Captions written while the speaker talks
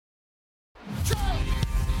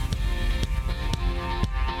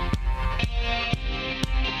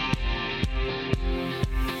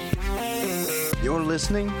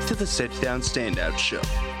listening to the Sit Down Standout Show,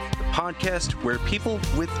 the podcast where people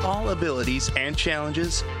with all abilities and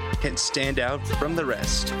challenges can stand out from the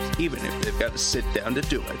rest, even if they've got to sit down to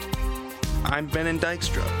do it. I'm Brennan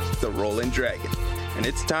Dykstra, the Rolling Dragon, and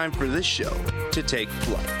it's time for this show to take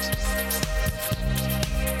flight.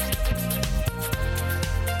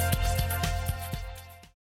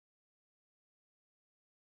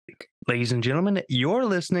 Ladies and gentlemen, you're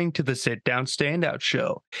listening to the Sit Down Standout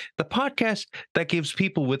Show, the podcast that gives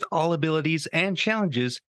people with all abilities and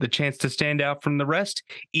challenges the chance to stand out from the rest,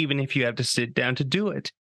 even if you have to sit down to do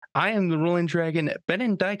it. I am the Rolling Dragon,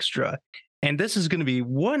 Brennan Dykstra, and this is going to be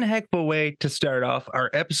one heck of a way to start off our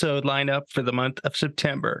episode lineup for the month of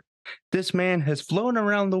September. This man has flown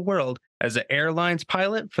around the world as an airlines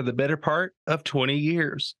pilot for the better part of 20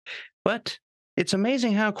 years. But it's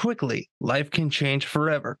amazing how quickly life can change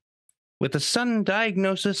forever. With a sudden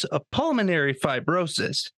diagnosis of pulmonary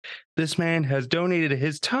fibrosis, this man has donated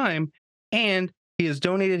his time and he has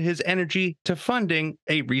donated his energy to funding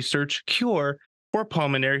a research cure for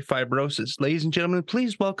pulmonary fibrosis. Ladies and gentlemen,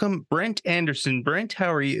 please welcome Brent Anderson. Brent,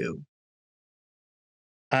 how are you?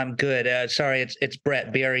 I'm good. Sorry, it's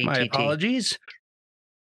Brett, B-R-E-T-T. My apologies.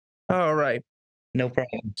 All right. No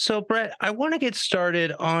problem. So, Brett, I want to get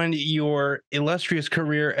started on your illustrious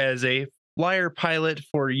career as a flyer pilot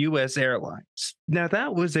for U.S. Airlines. Now,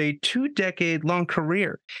 that was a 2-decade-long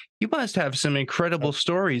career. You must have some incredible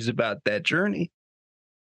stories about that journey.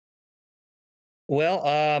 Well,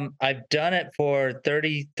 I've done it for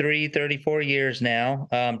 33, 34 years now,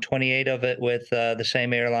 28 of it with the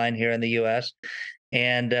same airline here in the U.S.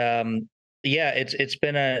 And it's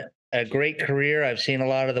been a great career. I've seen a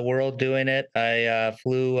lot of the world doing it. I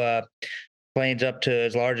flew planes up to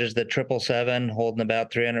as large as the 777, holding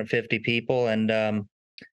about 350 people. And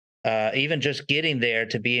even just getting there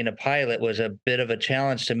to being a pilot was a bit of a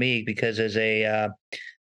challenge to me because as a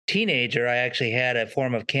teenager, I actually had a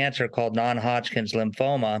form of cancer called non-Hodgkin's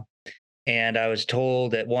lymphoma. And I was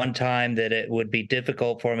told at one time that it would be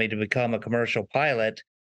difficult for me to become a commercial pilot.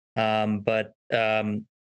 But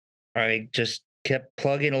I just kept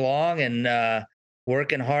plugging along and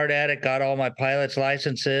working hard at it, got all my pilot's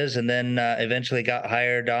licenses, and then eventually got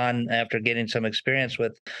hired on after getting some experience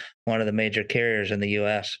with one of the major carriers in the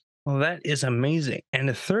U.S. Well, that is amazing. And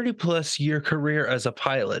a 30-plus year career as a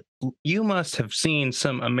pilot, you must have seen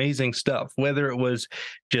some amazing stuff, whether it was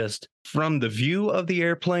just from the view of the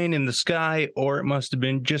airplane in the sky, or it must have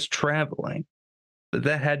been just traveling. But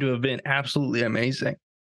that had to have been absolutely amazing.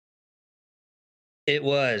 It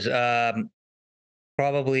was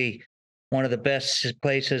probably one of the best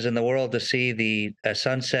places in the world to see a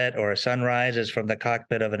sunset or a sunrise is from the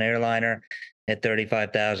cockpit of an airliner at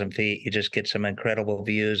 35,000 feet. You just get some incredible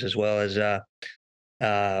views, as well as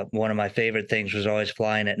one of my favorite things was always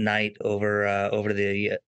flying at night over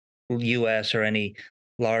the U.S. or any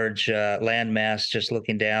large landmass, just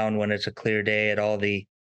looking down when it's a clear day at all the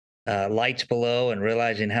lights below and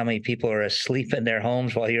realizing how many people are asleep in their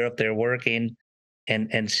homes while you're up there working,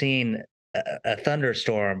 and seeing a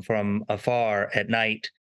thunderstorm from afar at night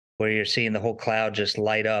where you're seeing the whole cloud just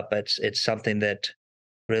light up. It's something that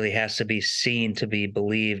really has to be seen to be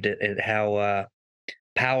believed at how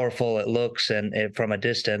powerful it looks and from a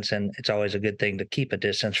distance. And it's always a good thing to keep a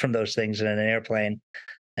distance from those things in an airplane.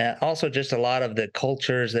 Also, just a lot of the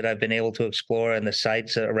cultures that I've been able to explore and the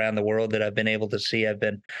sites around the world that I've been able to see. I've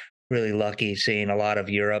been really lucky seeing a lot of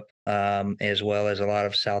Europe, as well as a lot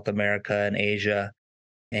of South America and Asia,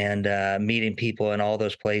 and meeting people in all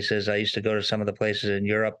those places. I used to go to some of the places in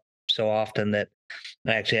Europe so often that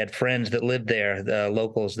I actually had friends that lived there, the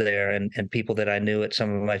locals there, and people that I knew at some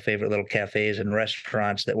of my favorite little cafes and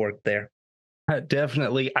restaurants that worked there.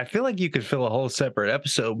 Definitely. I feel like you could fill a whole separate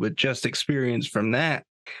episode with just experience from that.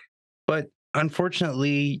 But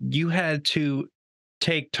unfortunately, you had to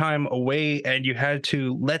take time away and you had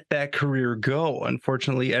to let that career go,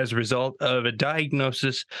 unfortunately, as a result of a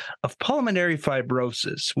diagnosis of pulmonary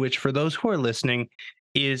fibrosis, which, for those who are listening,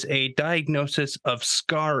 is a diagnosis of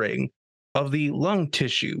scarring of the lung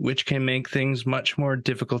tissue, which can make things much more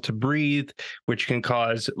difficult to breathe, which can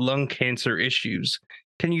cause lung cancer issues.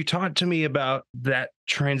 Can you talk to me about that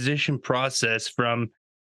transition process from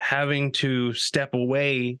having to step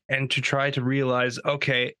away and to try to realize,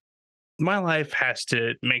 okay, my life has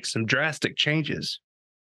to make some drastic changes?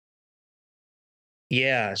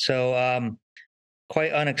 Yeah, so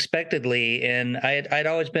quite unexpectedly, and I'd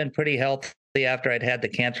always been pretty healthy after I'd had the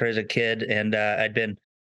cancer as a kid, and I'd been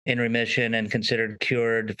in remission and considered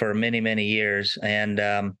cured for many, many years. And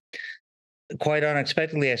quite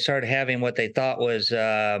unexpectedly, I started having what they thought was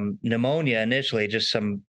pneumonia initially, just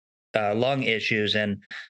some lung issues, and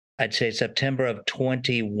I'd say September of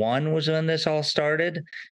 21 was when this all started.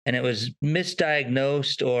 And it was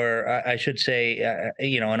misdiagnosed, or I should say,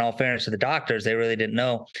 in all fairness to the doctors, they really didn't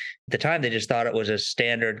know. At the time, they just thought it was a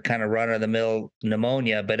standard kind of run of the mill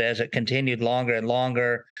pneumonia. But as it continued longer and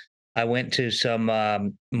longer, I went to some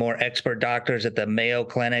more expert doctors at the Mayo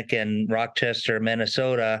Clinic in Rochester,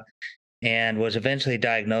 Minnesota, and was eventually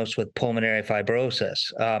diagnosed with pulmonary fibrosis.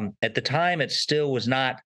 At the time, it still was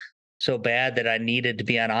not so bad that I needed to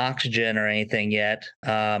be on oxygen or anything yet.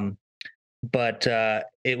 But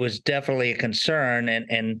it was definitely a concern.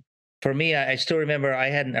 And for me, I still remember I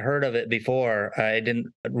hadn't heard of it before. I didn't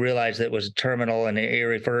realize that it was a terminal and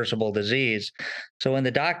irreversible disease. So when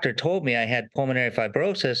the doctor told me I had pulmonary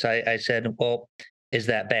fibrosis, I said, well, is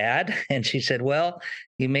that bad? And she said, well,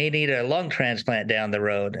 you may need a lung transplant down the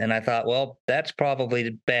road. And I thought, well, that's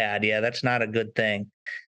probably bad. Yeah, that's not a good thing.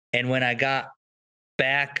 And when I got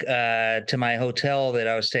back to my hotel that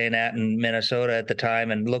I was staying at in Minnesota at the time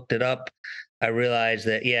and looked it up, I realized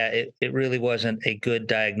that, yeah, it really wasn't a good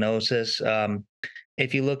diagnosis.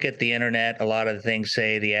 If you look at the internet, a lot of the things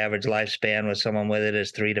say the average lifespan with someone with it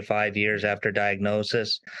is 3 to 5 years after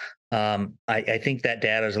diagnosis. I think that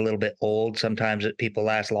data is a little bit old. Sometimes people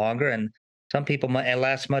last longer, and some people might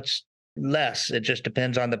last much less. It just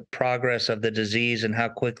depends on the progress of the disease and how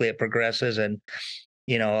quickly it progresses, and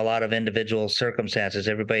a lot of individual circumstances.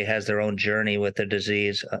 Everybody has their own journey with the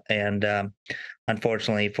disease, and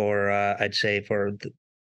unfortunately, I'd say for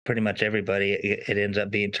pretty much everybody, it ends up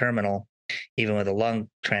being terminal. Even with a lung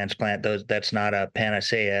transplant, that's not a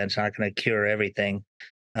panacea. It's not going to cure everything.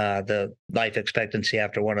 The life expectancy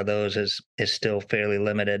after one of those is still fairly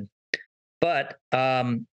limited. But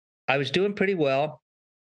I was doing pretty well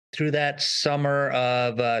through that summer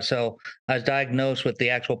of. So I was diagnosed with the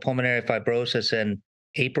actual pulmonary fibrosis in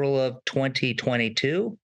April of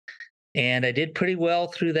 2022, and I did pretty well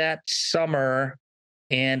through that summer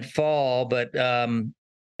and fall. But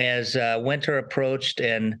as winter approached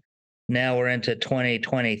and now we're into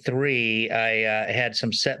 2023, I had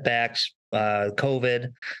some setbacks.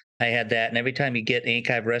 COVID, I had that, and every time you get any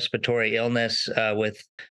kind of respiratory illness with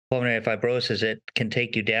pulmonary fibrosis, it can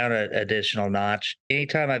take you down an additional notch.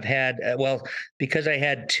 Anytime I've had, because I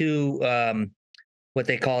had two what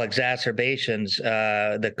they call exacerbations,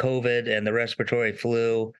 the COVID and the respiratory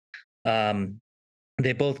flu,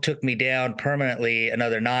 they both took me down permanently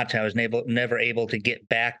another notch. I was never able to get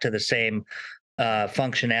back to the same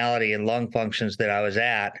functionality and lung functions that I was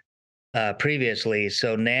at previously.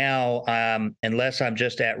 So now, unless I'm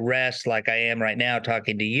just at rest like I am right now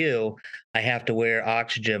talking to you, I have to wear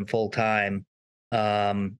oxygen full time.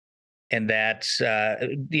 And that's,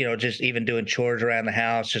 just even doing chores around the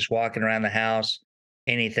house, just walking around the house,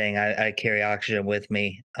 anything, I carry oxygen with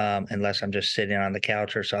me, unless I'm just sitting on the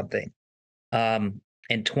couch or something.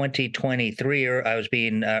 In 2023, or I was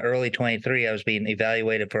being early 23, I was being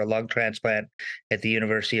evaluated for a lung transplant at the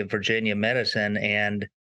University of Virginia Medicine, and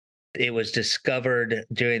it was discovered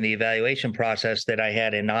during the evaluation process that I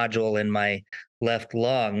had a nodule in my left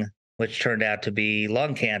lung, which turned out to be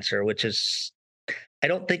lung cancer, which is, I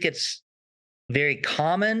don't think it's very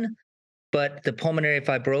common, but the pulmonary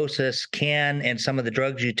fibrosis can, and some of the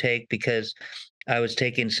drugs you take, because I was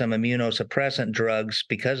taking some immunosuppressant drugs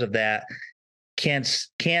because of that,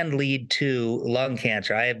 can lead to lung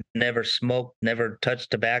cancer. I have never smoked, never touched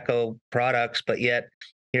tobacco products, but yet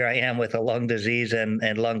here I am with a lung disease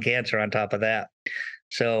and lung cancer on top of that.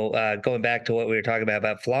 So going back to what we were talking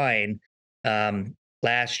about flying,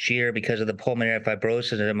 last year, because of the pulmonary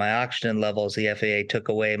fibrosis and my oxygen levels, the FAA took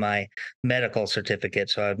away my medical certificate.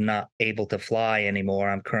 So I'm not able to fly anymore.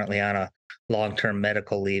 I'm currently on a long-term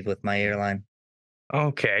medical leave with my airline.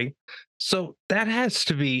 Okay. So that has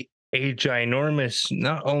to be a ginormous,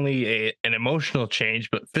 not only an emotional change,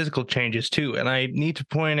 but physical changes too. And I need to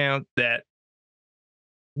point out that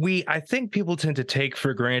I think people tend to take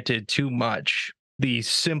for granted too much these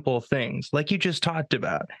simple things, like you just talked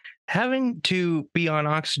about, having to be on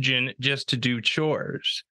oxygen just to do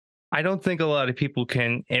chores. I don't think a lot of people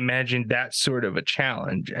can imagine that sort of a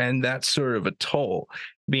challenge and that sort of a toll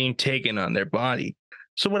being taken on their body.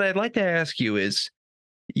 So what I'd like to ask you is,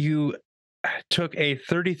 you took a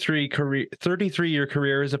 33-year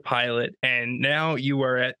career as a pilot, and now you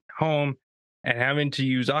are at home and having to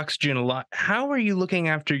use oxygen a lot. How are you looking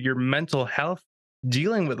after your mental health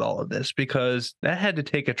dealing with all of this? Because that had to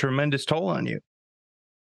take a tremendous toll on you.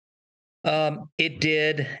 It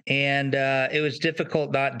did, and it was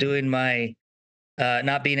difficult not being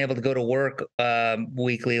able to go to work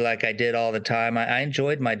weekly like I did all the time. I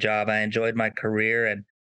enjoyed my job. I enjoyed my career, and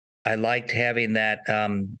I liked having that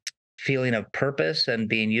feeling of purpose and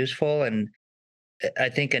being useful. And I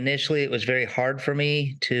think initially it was very hard for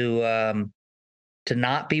me to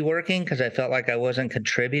not be working because I felt like I wasn't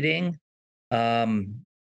contributing. Um,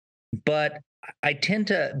 but I tend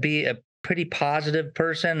to be a pretty positive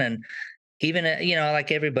person, and even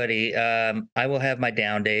like everybody, I will have my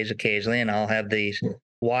down days occasionally, and I'll have these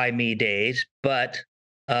why me days, but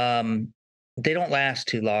um, they don't last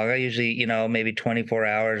too long. I usually, maybe 24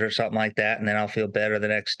 hours or something like that, and then I'll feel better the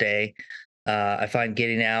next day. I find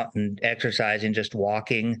getting out and exercising, just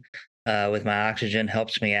walking with my oxygen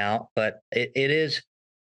helps me out, but it is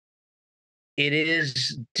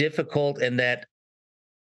difficult in that,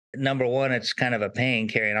 number one, it's kind of a pain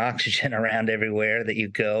carrying oxygen around everywhere that you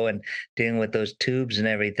go and dealing with those tubes and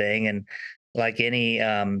everything. And like any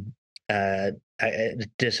uh,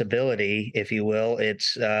 disability, if you will, it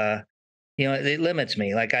limits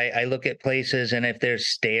me. Like I look at places, and if there's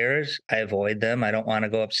stairs, I avoid them. I don't want to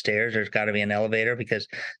go upstairs. There's got to be an elevator because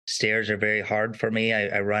stairs are very hard for me.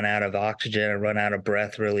 I run out of oxygen. I run out of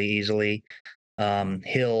breath really easily.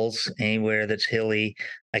 Hills, anywhere that's hilly,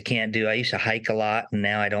 I can't do. I used to hike a lot, and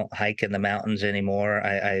now I don't hike in the mountains anymore.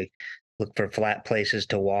 I look for flat places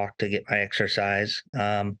to walk to get my exercise.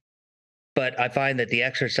 But I find that the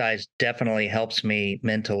exercise definitely helps me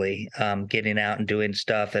mentally, getting out and doing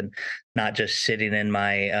stuff and not just sitting in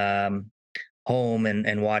my home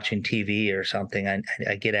and watching TV or something.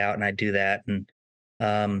 I get out and I do that. And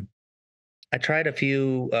um, I tried a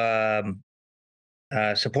few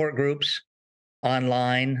support groups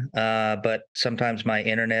online, but sometimes my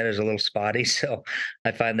internet is a little spotty, so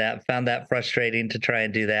I found that frustrating to try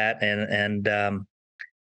and do that. And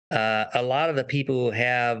a lot of the people who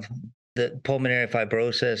have the pulmonary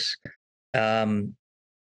fibrosis, um,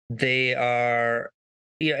 they are,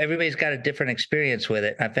 everybody's got a different experience with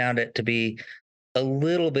it. I found it to be a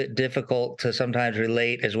little bit difficult to sometimes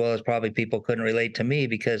relate, as well as probably people couldn't relate to me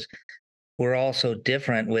because we're all so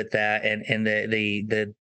different with that, and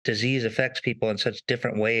the disease affects people in such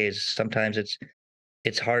different ways. Sometimes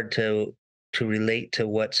it's hard to relate to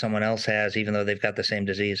what someone else has, even though they've got the same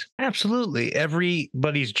disease. Absolutely.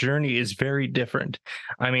 Everybody's journey is very different.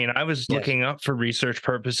 I mean, I was Yes. looking up for research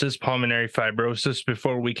purposes pulmonary fibrosis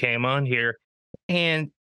before we came on here,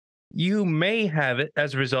 and you may have it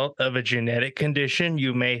as a result of a genetic condition.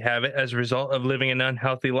 You may have it as a result of living an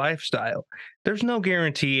unhealthy lifestyle. There's no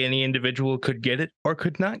guarantee any individual could get it or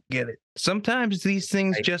could not get it. Sometimes these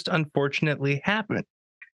things Right. just unfortunately happen.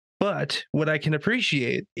 But what I can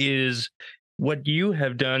appreciate is what you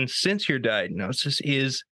have done since your diagnosis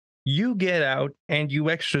is you get out and you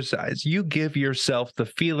exercise. You give yourself the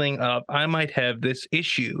feeling of, I might have this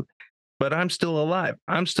issue, but I'm still alive.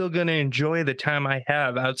 I'm still going to enjoy the time I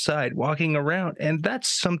have outside walking around. And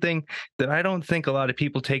that's something that I don't think a lot of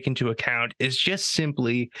people take into account is just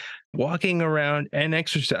simply walking around and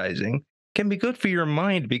exercising can be good for your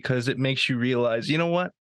mind because it makes you realize, you know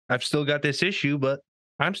what? I've still got this issue, but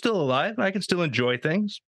I'm still alive. I can still enjoy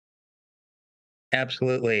things.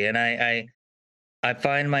 Absolutely. And I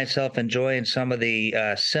find myself enjoying some of the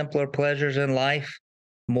simpler pleasures in life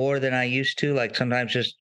more than I used to. Like sometimes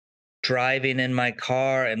just driving in my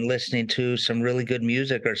car and listening to some really good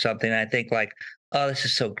music or something. I think like, oh, this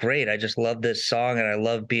is so great. I just love this song and I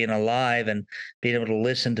love being alive and being able to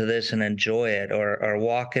listen to this and enjoy it, or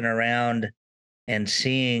walking around and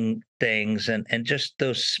seeing things, and just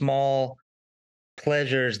those small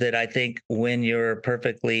pleasures that I think when you're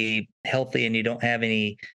perfectly healthy and you don't have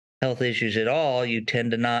any health issues at all, you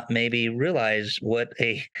tend to not maybe realize what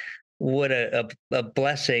a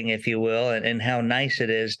blessing, if you will, and how nice it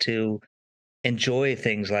is to enjoy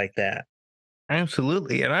things like that.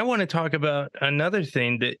 Absolutely. And I want to talk about another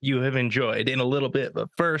thing that you have enjoyed in a little bit. But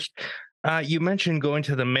first, you mentioned going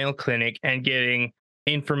to the Mayo Clinic and getting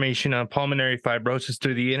information on pulmonary fibrosis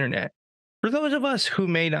through the internet. For those of us who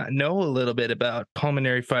may not know a little bit about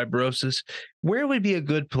pulmonary fibrosis, where would be a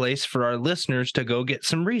good place for our listeners to go get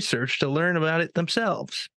some research to learn about it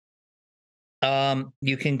themselves?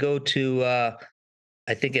 You can go to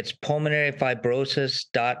I think it's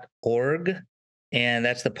pulmonaryfibrosis.org, and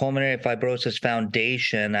that's the Pulmonary Fibrosis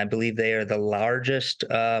Foundation. I believe they are the largest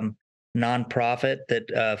nonprofit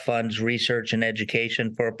that funds research and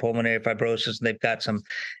education for pulmonary fibrosis. They've got some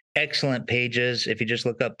excellent pages. If you just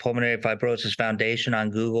look up Pulmonary Fibrosis Foundation on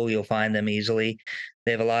Google, you'll find them easily.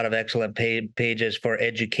 They have a lot of excellent pages for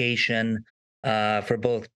education, for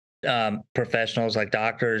both professionals like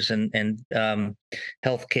doctors and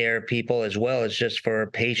healthcare people, as well as just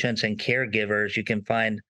for patients and caregivers. You can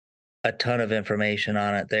find a ton of information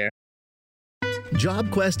on it there.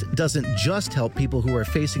 JobQuest doesn't just help people who are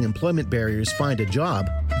facing employment barriers find a job,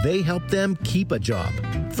 they help them keep a job.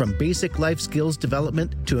 From basic life skills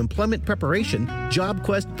development to employment preparation,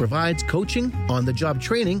 JobQuest provides coaching, on-the-job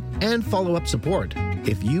training, and follow-up support.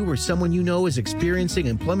 If you or someone you know is experiencing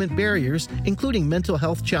employment barriers, including mental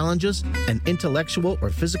health challenges, an intellectual or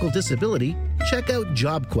physical disability, check out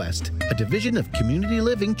JobQuest, a division of Community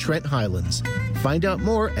Living Trent Highlands. Find out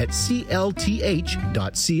more at clth.ca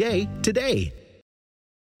today.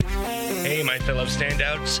 Hey, my fellow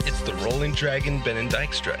standouts, it's the Rolling Dragon Ben and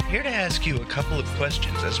Dykstra, here to ask you a couple of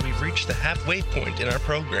questions as we reach the halfway point in our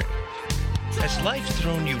program. Has life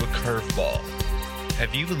thrown you a curveball?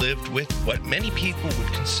 Have you lived with what many people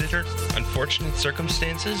would consider unfortunate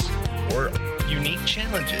circumstances or unique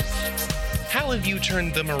challenges? How have you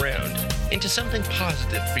turned them around into something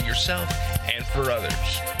positive for yourself and for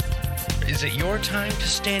others? Is it your time to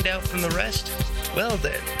stand out from the rest? Well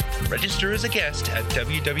then, register as a guest at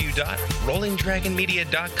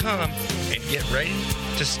www.rollingdragonmedia.com and get ready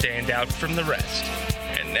to stand out from the rest.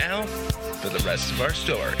 And now, for the rest of our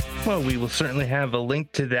story. Well, we will certainly have a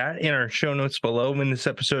link to that in our show notes below when this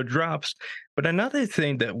episode drops. But another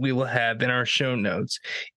thing that we will have in our show notes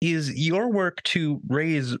is your work to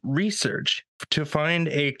raise research to find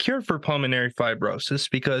a cure for pulmonary fibrosis,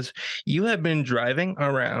 because you have been driving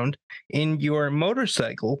around in your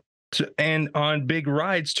motorcycle and on big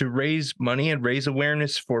rides to raise money and raise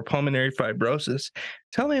awareness for pulmonary fibrosis.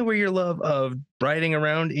 Tell me where your love of riding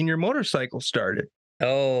around in your motorcycle started.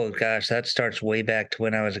 Oh, gosh, that starts way back to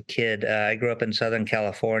when I was a kid. I grew up in Southern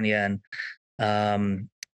California, and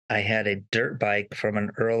I had a dirt bike from an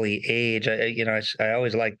early age. I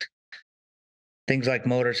always liked things like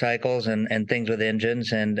motorcycles and things with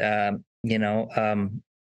engines. And,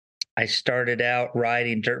 I started out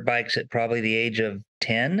riding dirt bikes at probably the age of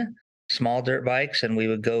 10, small dirt bikes. And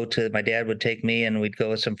my dad would take me and we'd go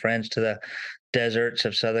with some friends to the deserts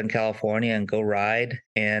of Southern California and go ride.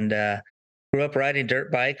 And, grew up riding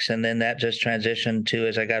dirt bikes, and then that just transitioned to,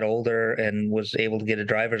 as I got older and was able to get a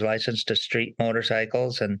driver's license, to street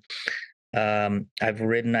motorcycles. And I've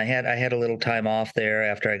ridden. I had a little time off there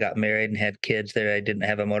after I got married and had kids there. I didn't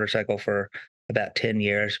have a motorcycle for about 10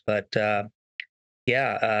 years, but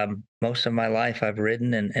most of my life I've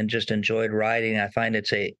ridden and just enjoyed riding. I find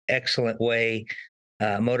it's a excellent way.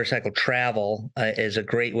 Motorcycle travel is a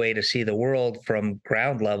great way to see the world from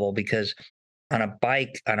ground level, because on a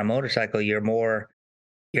bike, on a motorcycle, you're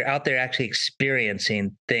out there actually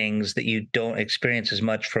experiencing things that you don't experience as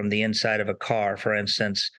much from the inside of a car. For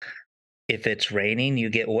instance, if it's raining, you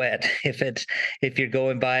get wet. If you're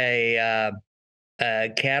going by a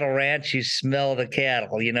cattle ranch, you smell the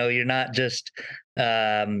cattle. You're not just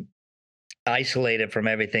isolated from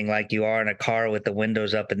everything like you are in a car with the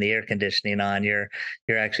windows up and the air conditioning on. You're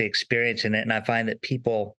actually experiencing it. And I find that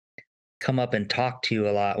people come up and talk to you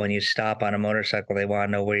a lot when you stop on a motorcycle. They want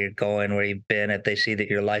to know where you're going, where you've been. If they see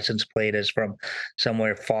that your license plate is from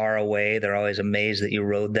somewhere far away, they're always amazed that you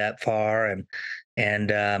rode that far.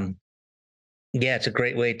 And it's a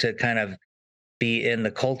great way to kind of be in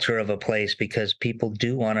the culture of a place, because people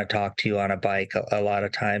do want to talk to you on a bike a lot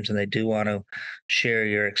of times, and they do want to share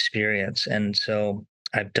your experience. And so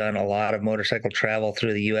I've done a lot of motorcycle travel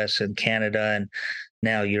through the U.S. and Canada, and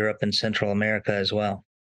now Europe and Central America as well.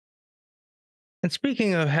 And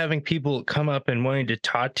speaking of having people come up and wanting to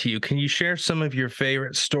talk to you, can you share some of your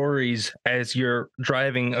favorite stories as you're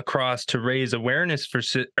driving across to raise awareness for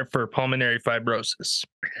pulmonary fibrosis?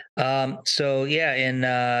 In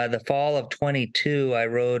the fall of 22, I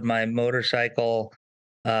rode my motorcycle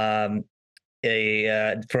from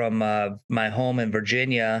my home in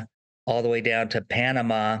Virginia all the way down to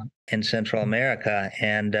Panama in Central America.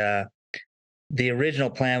 And the original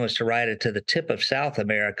plan was to ride it to the tip of South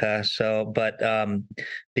America. But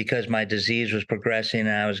because my disease was progressing and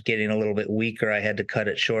I was getting a little bit weaker, I had to cut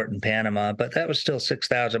it short in Panama. But that was still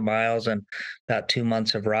 6,000 miles and about 2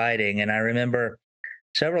 months of riding. And I remember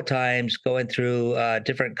several times going through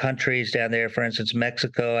different countries down there. For instance,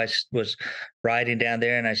 Mexico, I was riding down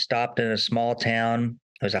there and I stopped in a small town.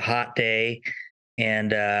 It was a hot day.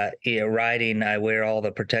 And riding, I wear all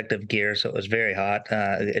the protective gear, so it was very hot.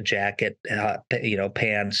 A jacket,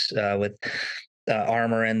 pants with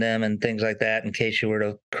armor in them and things like that in case you were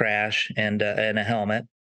to crash, and a helmet.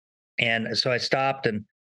 And so I stopped and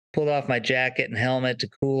pulled off my jacket and helmet to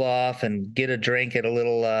cool off and get a drink at a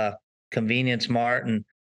little convenience mart. And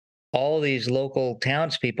all these local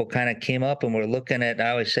townspeople kind of came up and were looking at.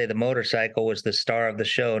 I always say the motorcycle was the star of the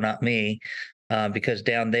show, not me. Because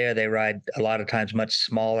down there they ride a lot of times much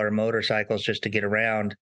smaller motorcycles just to get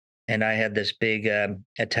around. And I had this big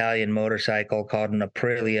Italian motorcycle called an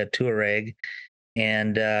Aprilia Touareg.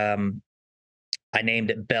 and I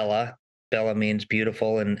named it Bella. Bella means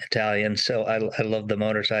beautiful in Italian, so I love the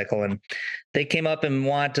motorcycle. And they came up and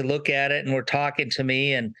wanted to look at it and were talking to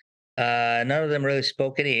me, and none of them really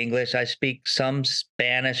spoke any English. I speak some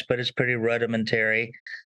Spanish, but it's pretty rudimentary.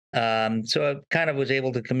 So I kind of was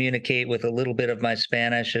able to communicate with a little bit of my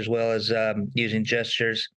Spanish as well as using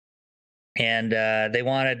gestures. And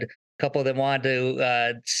a couple of them wanted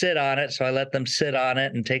to sit on it, so I let them sit on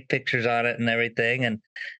it and take pictures on it and everything. And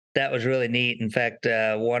that was really neat. In fact,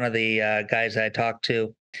 one of the guys I talked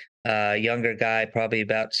to, younger guy, probably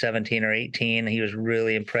about 17 or 18, he was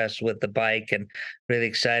really impressed with the bike and really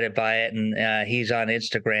excited by it. And he's on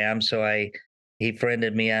Instagram, so he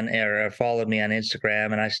friended me on or followed me on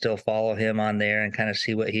Instagram, and I still follow him on there and kind of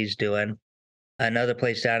see what he's doing. Another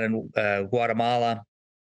place down in Guatemala,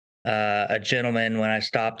 a gentleman, when I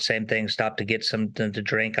stopped, same thing, stopped to get something to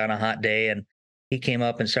drink on a hot day, and he came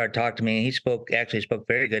up and started talking to me. And he actually spoke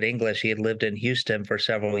very good English. He had lived in Houston for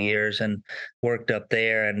several years and worked up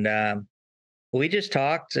there. And we just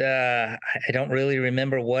talked. I don't really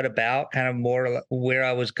remember what about, kind of more where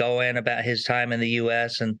I was going, about his time in the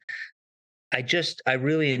U.S. And I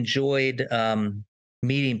really enjoyed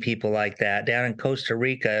meeting people like that. Down in Costa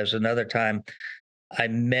Rica, it was another time I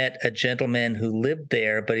met a gentleman who lived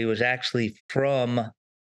there, but he was actually from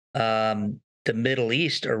the Middle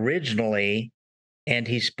East originally, and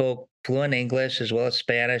he spoke fluent English as well as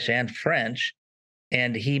Spanish and French.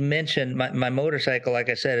 And he mentioned my motorcycle, like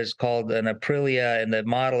I said, is called an Aprilia, and the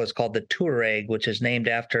model is called the Touareg, which is named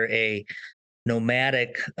after a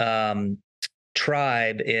nomadic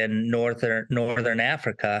tribe in northern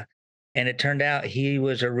Africa. And it turned out he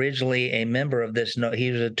was originally a member of this.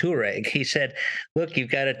 He was a Touareg. He said, "Look,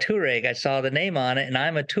 you've got a Touareg. I saw the name on it, and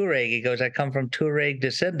I'm a Touareg." He goes, "I come from Touareg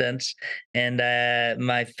descendants, and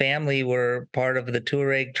my family were part of the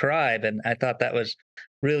Touareg tribe." And I thought that was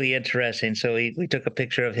really interesting. So we took a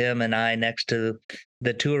picture of him and I next to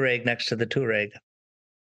the Touareg, next to the Touareg.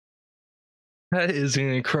 That is an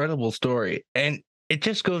incredible story. And it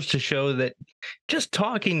just goes to show that just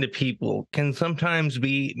talking to people can sometimes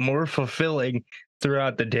be more fulfilling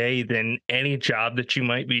throughout the day than any job that you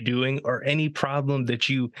might be doing or any problem that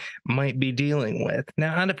you might be dealing with.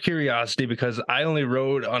 Now, out of curiosity, because I only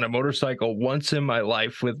rode on a motorcycle once in my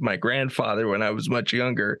life with my grandfather when I was much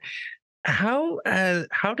younger, how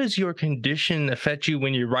does your condition affect you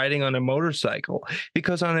when you're riding on a motorcycle?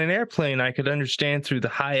 Because on an airplane, I could understand through the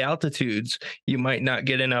high altitudes, you might not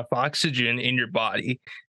get enough oxygen in your body.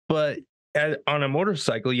 But on a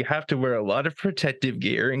motorcycle, you have to wear a lot of protective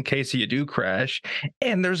gear in case you do crash.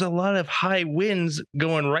 And there's a lot of high winds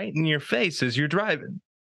going right in your face as you're driving.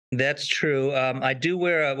 That's true. I do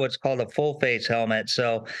wear what's called a full face helmet.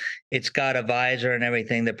 So it's got a visor and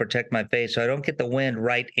everything to protect my face. So I don't get the wind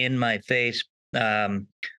right in my face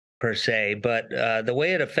per se. But the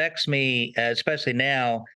way it affects me, especially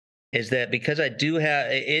now, is that because I do have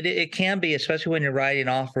it can be, especially when you're riding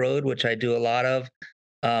off road, which I do a lot of.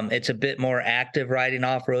 It's a bit more active riding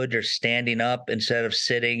off road. You're standing up instead of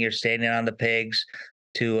sitting. You're standing on the pegs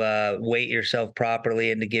to weight yourself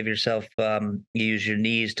properly and to give yourself use your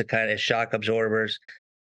knees to kind of shock absorbers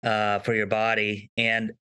for your body.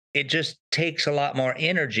 And it just takes a lot more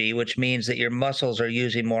energy, which means that your muscles are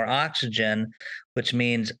using more oxygen, which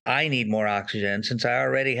means I need more oxygen. Since I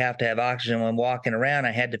already have to have oxygen when walking around,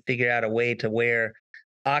 I had to figure out a way to wear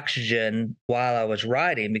oxygen while I was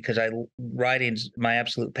riding, because riding's my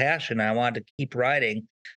absolute passion. I wanted to keep riding.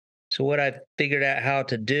 So what I figured out how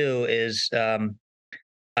to do is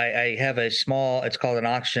I have a small, it's called an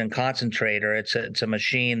oxygen concentrator. It's a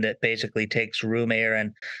machine that basically takes room air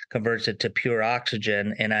and converts it to pure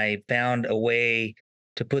oxygen. And I found a way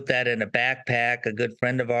to put that in a backpack. A good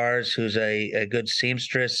friend of ours, who's a good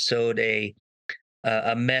seamstress, sewed a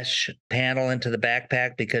mesh panel into the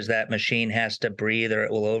backpack, because that machine has to breathe or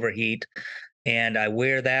it will overheat. And I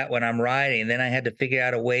wear that when I'm riding. Then I had to figure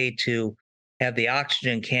out a way to have the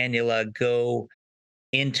oxygen cannula go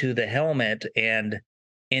into the helmet and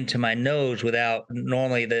into my nose without,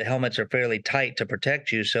 normally the helmets are fairly tight to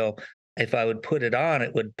protect you. So if I would put it on,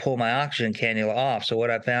 it would pull my oxygen cannula off. So what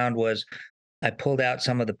I found was I pulled out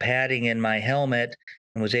some of the padding in my helmet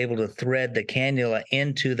and was able to thread the cannula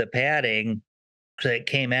into the padding so it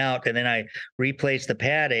came out. And then I replaced the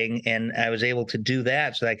padding, and I was able to do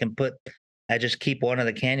that so that I just keep one of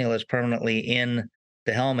the cannulas permanently in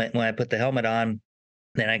the helmet. When I put the helmet on,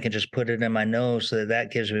 then I can just put it in my nose so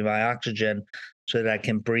that gives me my oxygen so that I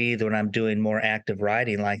can breathe when I'm doing more active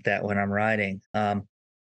riding like that when I'm riding.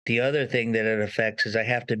 The other thing that it affects is I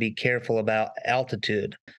have to be careful about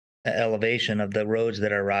altitude, elevation of the roads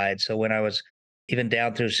that I ride. So when I was even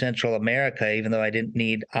down through Central America, even though I didn't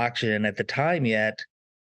need oxygen at the time yet,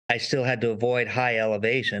 I still had to avoid high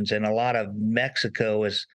elevations. And a lot of Mexico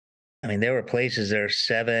was, I mean, there were places there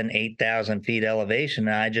 7,000, 8,000 feet elevation.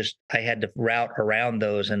 And I had to route around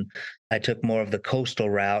those. And I took more of the coastal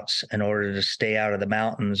routes in order to stay out of the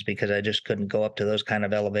mountains because I just couldn't go up to those kind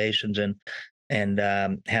of elevations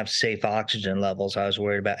and have safe oxygen levels. I was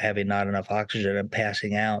worried about having not enough oxygen and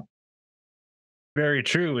passing out. Very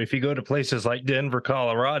true. If you go to places like Denver,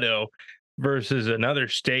 Colorado versus another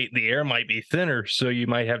state, the air might be thinner, so you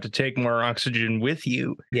might have to take more oxygen with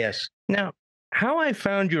you. Yes. Now, how I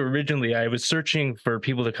found you originally, I was searching for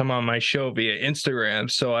people to come on my show via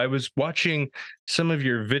Instagram. So I was watching some of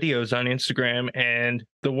your videos on Instagram, and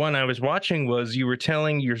the one I was watching was you were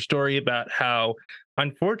telling your story about how,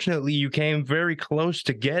 unfortunately, you came very close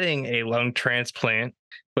to getting a lung transplant,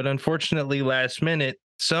 but unfortunately, last minute,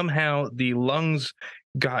 somehow the lungs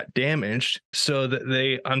got damaged so that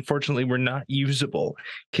they unfortunately were not usable.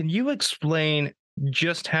 Can you explain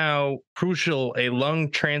just how crucial a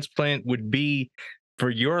lung transplant would be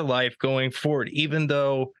for your life going forward, even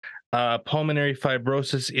though pulmonary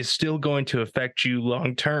fibrosis is still going to affect you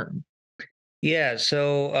long term? Yeah.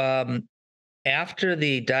 So after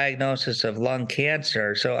the diagnosis of lung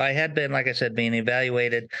cancer, so I had been, like I said, being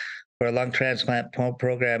evaluated for a lung transplant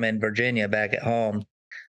program in Virginia back at home.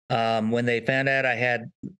 When they found out I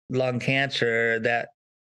had lung cancer, that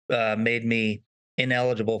made me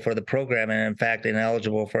ineligible for the program, and in fact,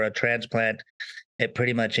 ineligible for a transplant at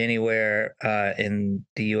pretty much anywhere in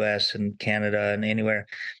the U.S. and Canada and anywhere,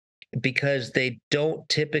 because they don't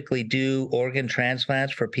typically do organ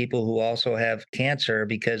transplants for people who also have cancer,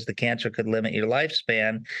 because the cancer could limit your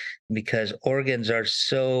lifespan, because organs are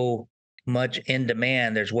so much in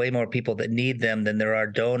demand. There's way more people that need them than there are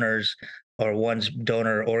donors or one's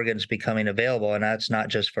donor organs becoming available. And that's not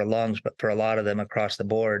just for lungs, but for a lot of them across the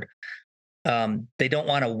board. They don't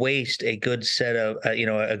want to waste a good set of,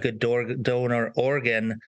 a good donor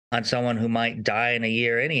organ on someone who might die in a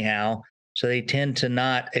year anyhow. So they tend to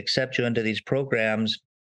not accept you into these programs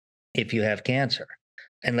if you have cancer,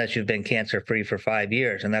 unless you've been cancer-free for 5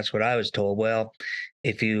 years. And that's what I was told. Well,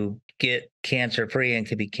 if you get cancer-free and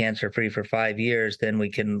can be cancer-free for 5 years, then we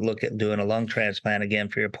can look at doing a lung transplant again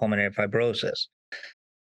for your pulmonary fibrosis.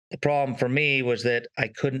 The problem for me was that I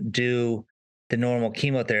couldn't do the normal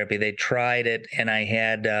chemotherapy. They tried it, and I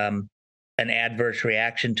had an adverse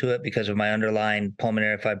reaction to it because of my underlying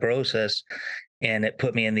pulmonary fibrosis, and it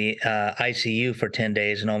put me in the ICU for 10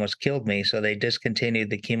 days and almost killed me. So they discontinued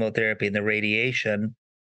the chemotherapy and the radiation,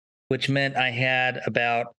 which meant I had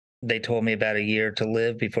they told me about a year to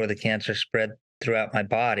live before the cancer spread throughout my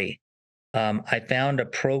body. I found a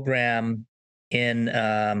program in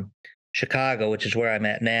Chicago, which is where I'm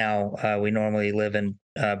at now. We normally live in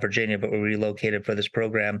Virginia, but we relocated for this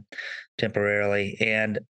program temporarily.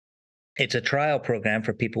 And it's a trial program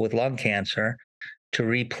for people with lung cancer to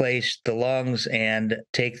replace the lungs and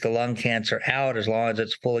take the lung cancer out as long as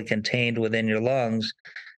it's fully contained within your lungs.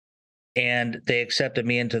 And they accepted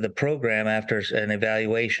me into the program after an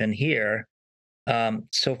evaluation here.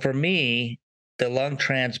 So for me, the lung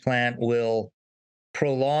transplant will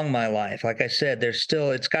prolong my life. Like I said,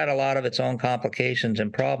 it's got a lot of its own complications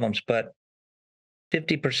and problems, but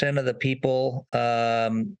 50% of the people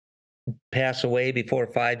pass away before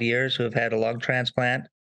 5 years who have had a lung transplant.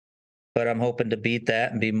 But I'm hoping to beat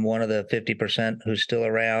that and be one of the 50% who's still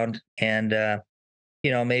around, and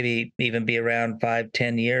maybe even be around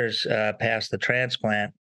 5-10 years past the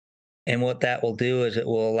transplant. And what that will do is it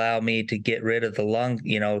will allow me to get rid of the lung,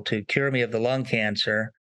 to cure me of the lung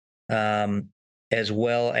cancer, as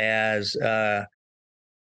well as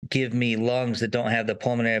give me lungs that don't have the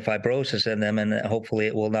pulmonary fibrosis in them, and hopefully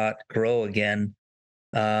it will not grow again.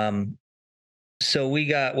 So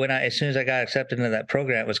as soon as I got accepted into that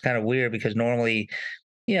program, it was kind of weird because normally,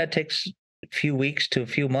 it takes a few weeks to a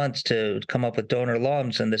few months to come up with donor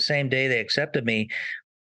lungs. And the same day they accepted me,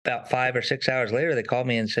 about 5 or 6 hours later, they called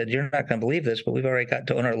me and said, "You're not going to believe this, but we've already got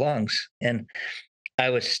donor lungs." And I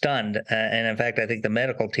was stunned. And in fact, I think the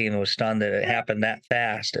medical team was stunned that it happened that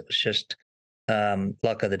fast. It was just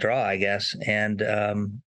luck of the draw, I guess. And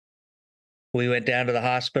we went down to the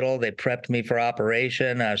hospital. They prepped me for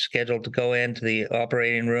operation. I was scheduled to go into the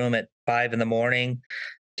operating room at 5 a.m.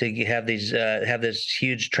 to have this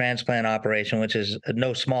huge transplant operation, which is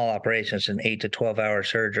no small operation. It's an 8 to 12-hour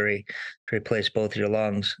surgery to replace both your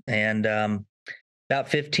lungs. And about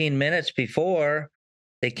 15 minutes before,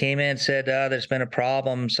 they came in and said, there's been a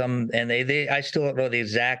problem. I still don't know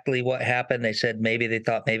exactly what happened. They said they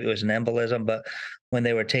thought maybe it was an embolism, but when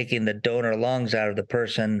they were taking the donor lungs out of the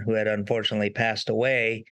person who had unfortunately passed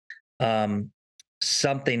away,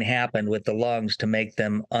 something happened with the lungs to make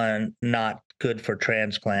them not good for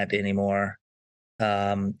transplant anymore,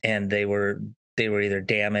 and they were either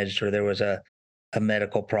damaged or there was a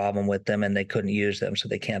medical problem with them and they couldn't use them, so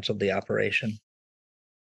they canceled the operation.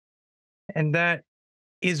 And that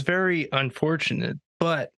is very unfortunate.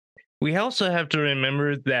 But we also have to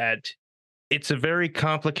remember that it's a very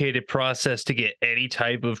complicated process to get any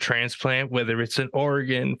type of transplant, whether it's an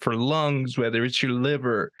organ for lungs, whether it's your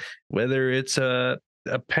liver, whether it's a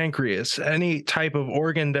pancreas, any type of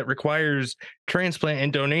organ that requires transplant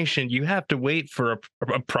and donation. You have to wait for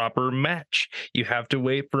a proper match. You have to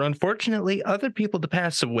wait for, unfortunately, other people to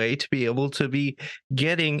pass away to be able to be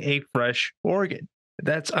getting a fresh organ.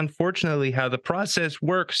 That's unfortunately how the process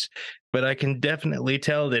works, but I can definitely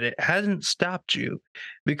tell that it hasn't stopped you,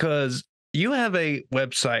 because you have a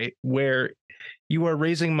website where you are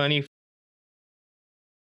raising money.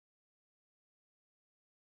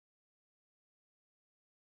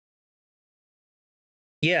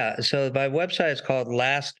 Yeah, so my website is called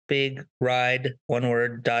lastbigride, one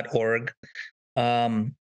word, .org.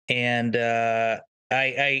 And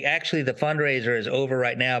I actually, the fundraiser is over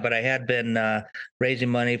right now, but I had been raising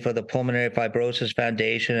money for the Pulmonary Fibrosis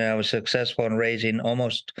Foundation, and I was successful in raising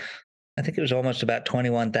I think it was almost about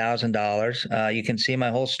 $21,000. You can see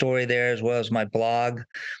my whole story there, as well as my blog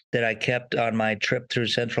that I kept on my trip through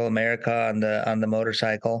Central America on the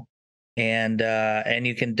motorcycle. And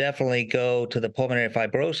you can definitely go to the Pulmonary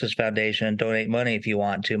Fibrosis Foundation and donate money if you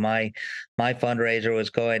want to. My fundraiser was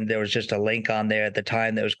going, there was just a link on there at the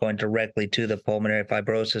time that was going directly to the Pulmonary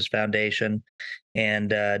Fibrosis Foundation and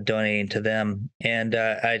donating to them. And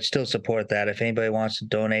I'd still support that. If anybody wants to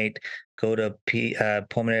donate, go to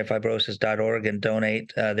pulmonaryfibrosis.org and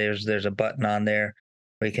donate. There's a button on there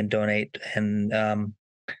where you can donate. And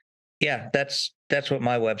yeah, that's what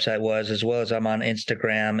my website was, as well as I'm on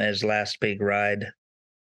Instagram as Last Big Ride.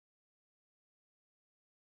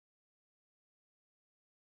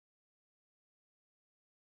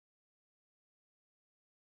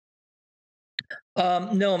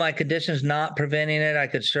 No, my condition's not preventing it. I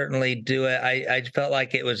could certainly do it. I felt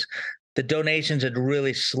like the donations had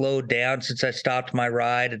really slowed down since I stopped my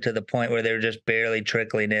ride, to the point where they were just barely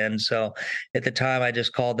trickling in. So at the time, I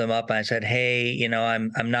just called them up and I said, "Hey,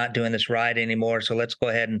 I'm not doing this ride anymore. So let's go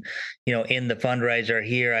ahead and, in the fundraiser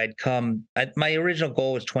here, my original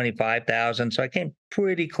goal was 25,000, so I came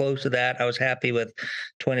pretty close to that. I was happy with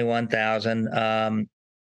 21,000,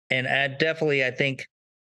 and I think."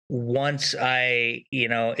 Once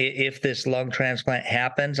if this lung transplant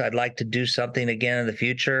happens, I'd like to do something again in the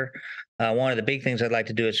future. One of the big things I'd like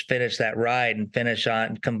to do is finish that ride and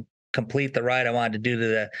complete the ride I wanted to do to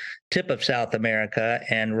the tip of South America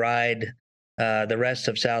and ride the rest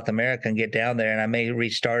of South America and get down there. And I may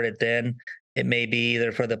restart it then. It may be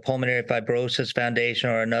either for the Pulmonary Fibrosis Foundation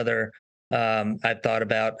or another. I've thought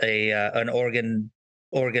about an organ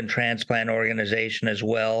transplant organization as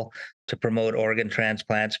well, to promote organ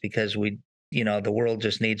transplants, because the world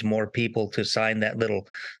just needs more people to sign that little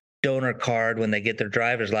donor card when they get their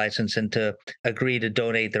driver's license and to agree to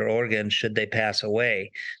donate their organs should they pass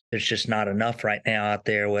away. There's just not enough right now out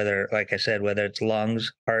there, whether it's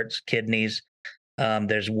lungs, hearts, kidneys.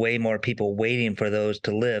 There's way more people waiting for those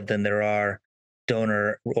to live than there are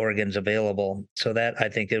donor organs available. So that, I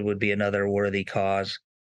think, it would be another worthy cause.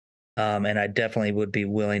 And I definitely would be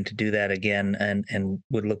willing to do that again, and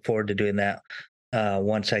would look forward to doing that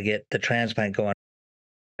once I get the transplant going.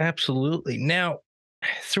 Absolutely. Now,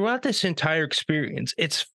 throughout this entire experience,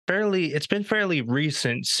 it's been fairly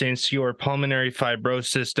recent since your pulmonary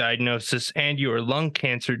fibrosis diagnosis and your lung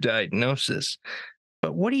cancer diagnosis.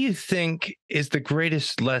 But what do you think is the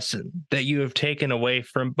greatest lesson that you have taken away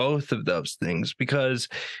from both of those things? Because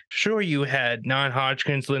sure, you had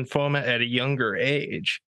non-Hodgkin's lymphoma at a younger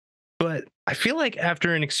age, but I feel like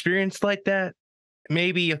after an experience like that,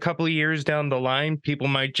 maybe a couple of years down the line, people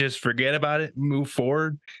might just forget about it, move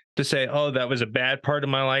forward to say, oh, that was a bad part of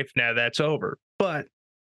my life. Now that's over. But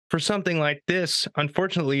for something like this,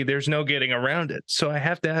 unfortunately, there's no getting around it. So I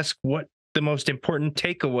have to ask what the most important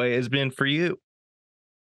takeaway has been for you.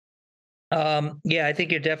 Yeah, I think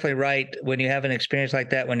you're definitely right. When you have an experience like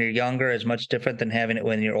that when you're younger is much different than having it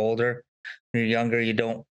when you're older. When you're younger, you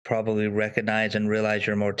don't probably recognize and realize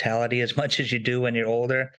your mortality as much as you do when you're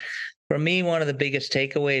older. For me, one of the biggest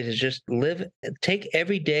takeaways is just take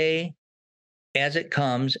every day as it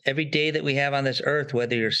comes, every day that we have on this earth,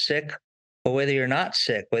 whether you're sick or whether you're not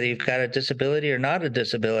sick, whether you've got a disability or not a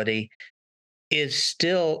disability, is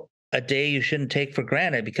still a day you shouldn't take for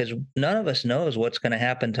granted, because none of us knows what's going to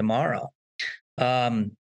happen tomorrow.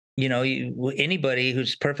 Anybody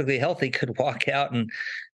who's perfectly healthy could walk out and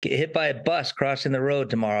get hit by a bus crossing the road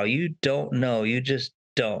tomorrow. You don't know. You just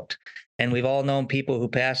don't. And we've all known people who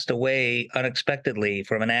passed away unexpectedly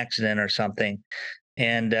from an accident or something.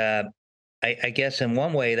 And I guess in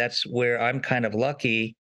one way, that's where I'm kind of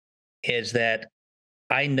lucky, is that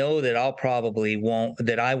I know that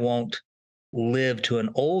I won't live to an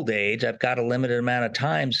old age. I've got a limited amount of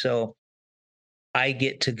time. So I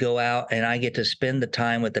get to go out and I get to spend the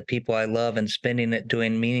time with the people I love and spending it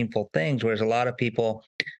doing meaningful things. Whereas a lot of people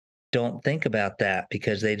don't think about that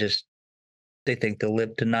because they think they'll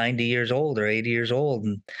live to 90 years old or 80 years old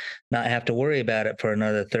and not have to worry about it for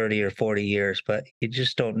another 30 or 40 years, but you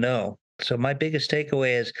just don't know. So my biggest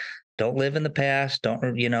takeaway is don't live in the past.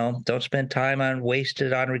 Don't spend time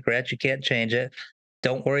wasted on regrets. You can't change it.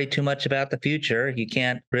 Don't worry too much about the future. You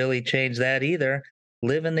can't really change that either.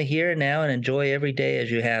 Live in the here and now and enjoy every day as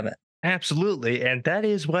you have it. Absolutely. And that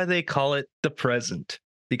is why they call it the present,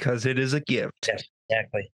 because it is a gift. Yes,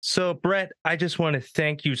 exactly. So, Brett, I just want to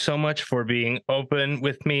thank you so much for being open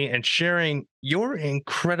with me and sharing your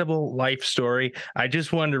incredible life story. I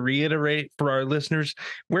just want to reiterate for our listeners,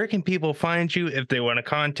 where can people find you if they want to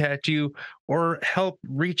contact you or help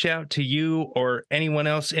reach out to you or anyone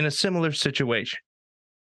else in a similar situation?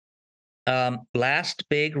 Last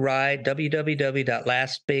Big Ride,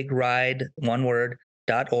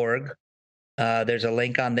 www.lastbigride.org. There's a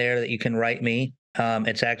link on there that you can write me.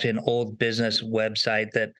 It's actually an old business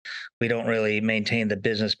website that we don't really maintain the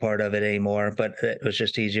business part of it anymore, but it was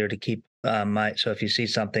just easier to keep so if you see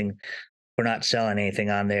something, we're not selling anything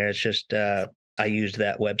on there. It's just, I used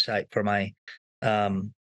that website for my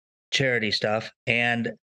charity stuff.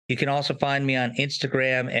 And you can also find me on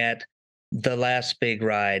Instagram at The Last Big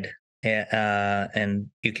Ride. And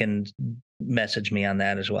you can message me on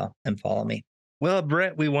that as well and follow me. Well,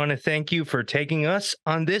 Brett, we want to thank you for taking us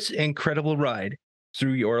on this incredible ride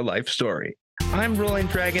through your life story. I'm Rolling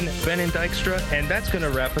Dragon Benin Dykstra, and that's going to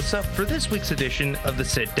wrap us up for this week's edition of the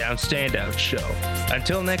Sit Down Standout Show.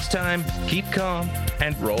 Until next time, keep calm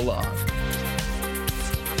and roll on.